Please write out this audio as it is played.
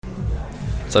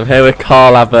So I'm here with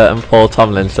Carl Abbott and Paul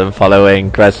Tomlinson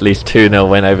following Gresley's 2-0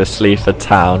 win over Sleaford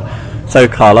Town. So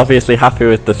Carl, obviously happy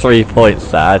with the 3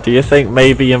 points there. Do you think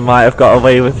maybe you might have got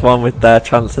away with one with their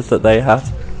chances that they had?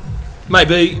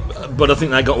 Maybe, but I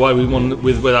think they got away with one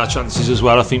with our chances as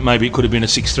well. I think maybe it could have been a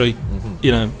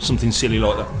 6-3, something silly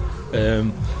like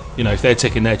that. If they're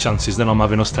taking their chances, then I'm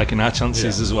having us taking our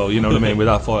chances as well. You know what I mean, with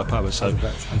our firepower. So,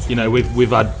 we've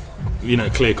had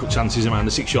clear-cut chances around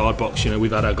the 6-yard box.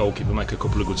 We've had our goalkeeper make a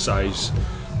couple of good saves.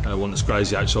 One that's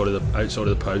crazy outside of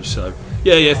the post. So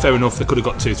yeah, fair enough. They could have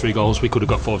got 2-3 goals. We could have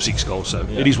got 5-6 goals. So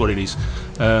it is what it is.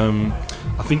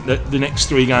 I think that the next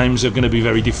 3 games are going to be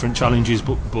very different challenges,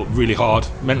 but really hard,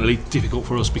 mentally difficult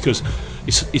for us, because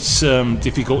it's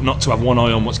difficult not to have one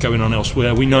eye on what's going on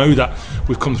elsewhere. We know that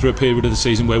we've come through a period of the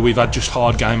season where we've had just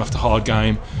hard game after hard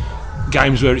game,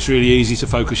 games where it's really easy to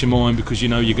focus your mind because you're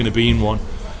going to be in one.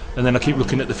 And then I keep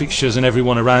looking at the fixtures, and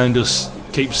everyone around us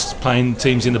keeps playing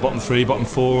teams in the bottom 3, bottom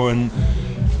 4, and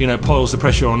piles the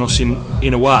pressure on us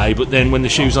in a way. But then when the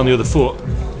shoe's on the other foot,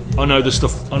 I know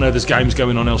there's games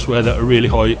going on elsewhere that are really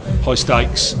high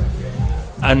stakes,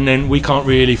 and then we can't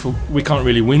really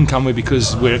win, can we?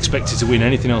 Because we're expected to win.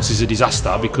 Anything else is a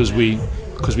disaster because we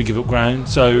give up ground.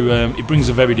 So it brings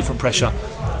a very different pressure,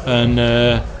 and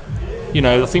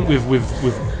I think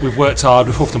we've worked hard.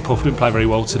 We've huffed and puffed. Didn't play very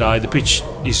well today. The pitch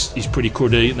is pretty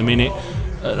cruddy at the minute.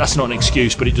 That's not an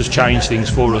excuse, but it does change things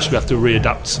for us. We have to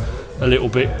readapt a little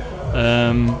bit,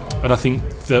 and I think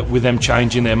that with them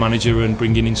changing their manager and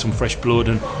bringing in some fresh blood,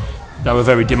 and they were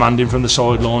very demanding from the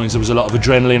sidelines. There was a lot of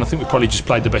adrenaline. I think we probably just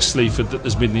played the best Sleaford that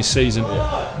there's been this season,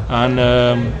 and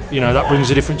that brings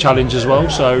a different challenge as well.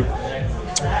 So.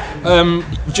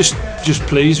 Just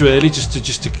pleased really, just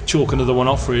to chalk another one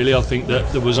off really. I think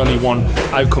that there was only one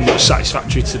outcome that was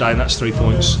satisfactory today, and that's 3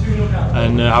 points.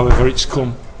 And however it's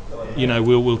come,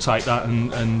 we'll take that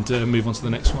and move on to the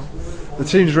next one. The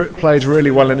team's played really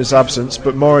well in his absence,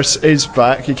 but Morris is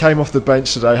back. He came off the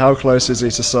bench today. How close is he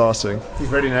to starting? He's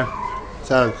ready now.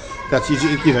 So that's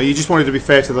you just wanted to be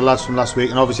fair to the lads from last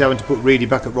week, and obviously having to put Reedy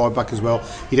back at right back as well.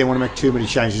 You didn't want to make too many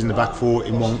changes in the back 4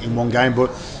 in one game, but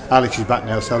Alex is back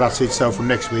now, so that's it. So from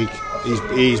next week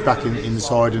he's back in the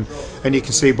side, and you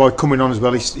can see by coming on as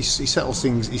well, he settles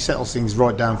things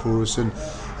right down for us, and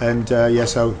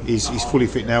so he's fully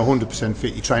fit now, 100%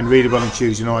 fit. He trained really well on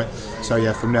Tuesday night, so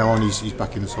yeah, from now on he's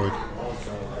back in the side.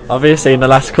 Obviously in the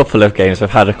last couple of games we've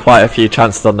had quite a few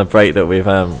chances on the break that we've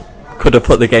could have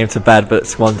put the game to bed but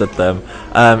squandered them.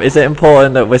 Is it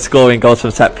important that we're scoring goals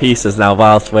from set pieces now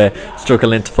whilst we're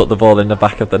struggling to put the ball in the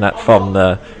back of the net from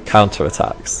the counter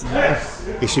attacks?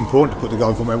 It's important to put the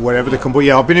goal from wherever they come. But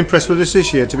yeah, I've been impressed with us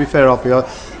this year. To be fair,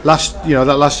 last year,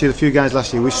 the few games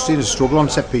last year, we've seen a struggle on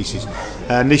set pieces,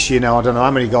 and this year now I don't know how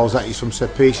many goals that is from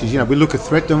set pieces. We look a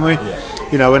threat, don't we?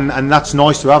 And that's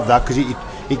nice to have that, because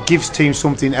it gives teams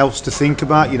something else to think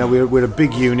about. We're a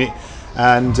big unit.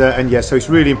 And so it's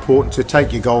really important to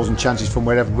take your goals and chances from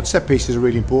wherever, but set pieces are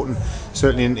really important,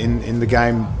 certainly in the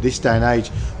game this day and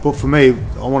age. But for me,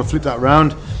 I want to flip that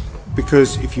round,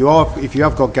 because if you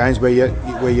have got games where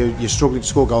you're struggling to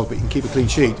score goals but you can keep a clean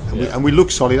sheet, and we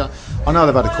look solid. I know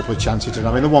they've had a couple of chances, and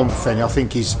I mean the one with Fenny I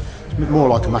think is more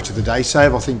like a match of the day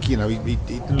save. I think he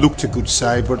looked a good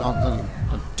save, but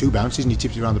 2 bounces and he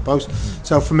tipped it around the post.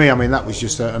 So for me, I mean, that was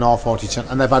just an half-hearted chance,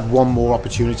 and they've had one more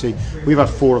opportunity. We've had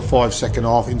 4 or 5 second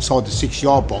half inside the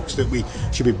 6-yard box that we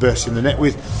should be bursting the net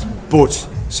with. But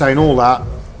saying all that,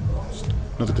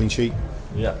 another clean sheet.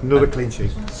 Yeah, another clean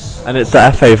sheet. And it's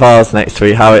the FA Vars next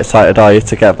week. How excited are you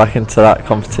to get back into that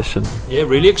competition? Yeah,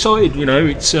 really excited.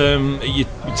 It's you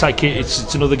take it.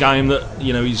 It's another game that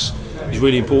is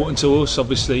really important to us.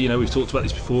 Obviously, we've talked about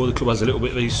this before. The club has a little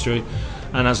bit of history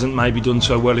and hasn't maybe done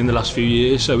so well in the last few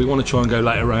years. So we want to try and go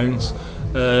later rounds.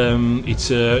 It's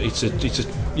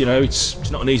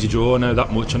not an easy draw. I know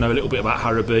that much. I know a little bit about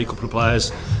Harrowby, a couple of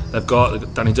players they've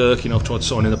got. Danny Durkin, I've tried to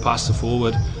sign in the past, a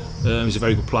forward. He's a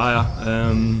very good player.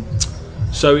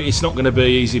 So it's not going to be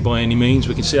easy by any means.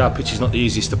 We can see our pitch is not the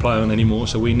easiest to play on anymore.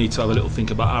 So we need to have a little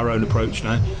think about our own approach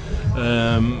now,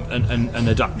 and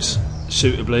adapt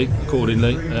suitably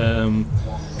accordingly.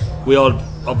 We are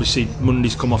obviously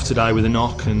Monday's come off today with a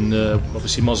knock, and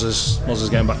obviously Moz's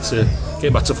getting back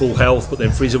to full health, but then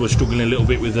Frizer was struggling a little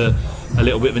bit with a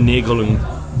little bit of a niggle,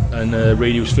 and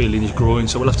Reedy was feeling his groin.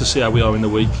 So we'll have to see how we are in the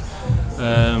week,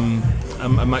 and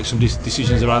make some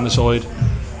decisions around the side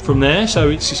from there. So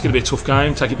it's going to be a tough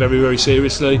game. Take it very, very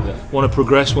seriously. Want to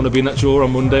progress. Want to be in that draw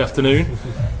on Monday afternoon,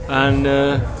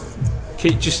 and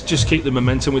keep the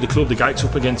momentum with the club. The gate's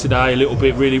up again today a little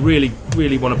bit.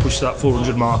 Really want to push that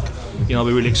 400 mark I'll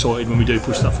be really excited when we do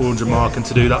push that 400 mark, and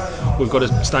to do that we've got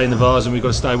to stay in the Vars and we've got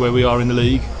to stay where we are in the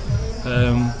league.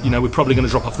 We're probably going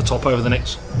to drop off the top over the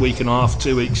next week and a half,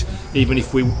 2 weeks, even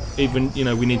if we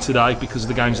need today because of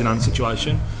the games in hand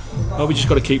situation. But we just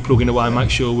got to keep plugging away and make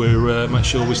sure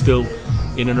we're still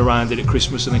in and around it at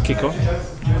Christmas and then kick on.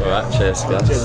 All right, cheers guys.